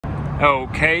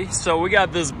Okay, so we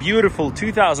got this beautiful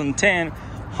 2010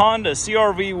 Honda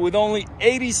CR-V with only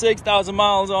 86,000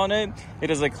 miles on it. It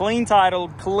is a clean title,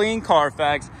 clean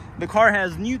Carfax. The car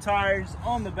has new tires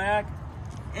on the back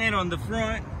and on the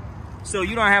front, so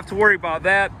you don't have to worry about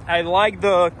that. I like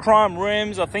the chrome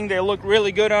rims. I think they look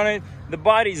really good on it. The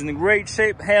body's in great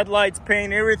shape. Headlights,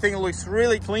 paint, everything looks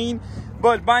really clean.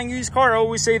 But buying a used car, I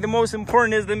always say the most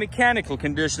important is the mechanical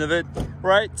condition of it,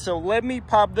 right? So let me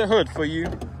pop the hood for you.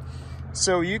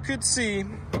 So you could see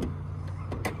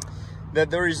that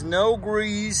there is no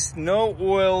grease, no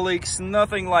oil leaks,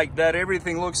 nothing like that.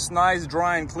 Everything looks nice,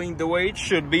 dry, and clean the way it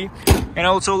should be. And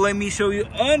also let me show you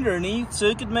underneath so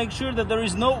you can make sure that there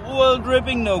is no oil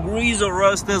dripping, no grease or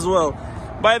rust as well.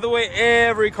 By the way,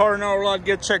 every car in our lot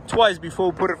gets checked twice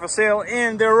before we put it for sale,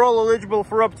 and they're all eligible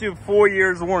for up to 4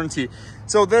 years warranty.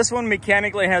 So this one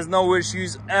mechanically has no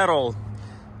issues at all.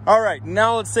 All right,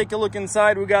 now let's take a look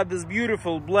inside. We got this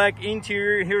beautiful black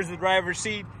interior. Here's the driver's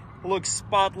seat. Looks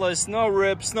spotless, no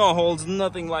rips, no holes,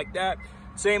 nothing like that.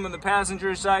 Same on the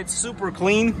passenger side, super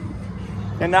clean.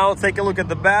 And now let's take a look at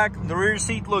the back. The rear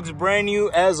seat looks brand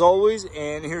new as always.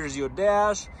 And here's your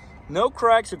dash. No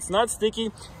cracks, it's not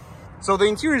sticky. So the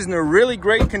interior is in a really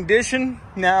great condition.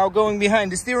 Now going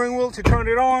behind the steering wheel to turn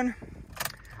it on.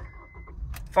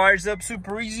 Fires up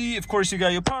super easy. Of course, you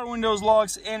got your power windows,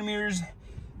 locks, and mirrors.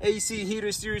 AC,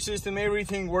 heater, steering system,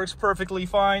 everything works perfectly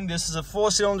fine. This is a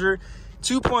 4-cylinder,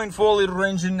 2.4-liter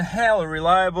engine, hella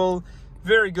reliable,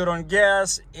 very good on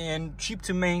gas, and cheap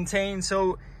to maintain.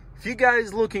 So if you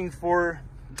guys looking for,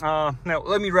 now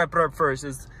let me wrap it up first.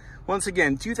 It's, once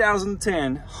again,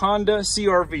 2010 Honda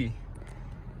CR-V,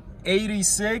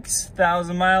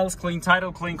 86,000 miles, clean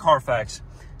title, clean Carfax.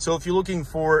 So if you're looking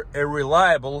for a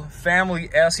reliable family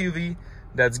SUV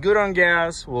that's good on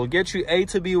gas, will get you A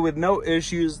to B with no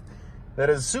issues, that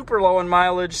is super low on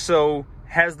mileage, so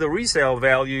has the resale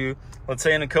value. Let's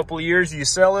say in a couple of years you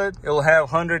sell it, it'll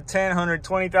have 110,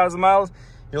 120,000 miles.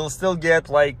 You'll still get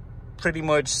like pretty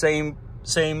much same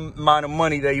amount of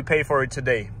money that you pay for it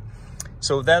today.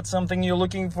 So if that's something you're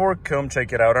looking for, come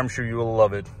check it out. I'm sure you will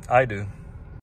love it. I do.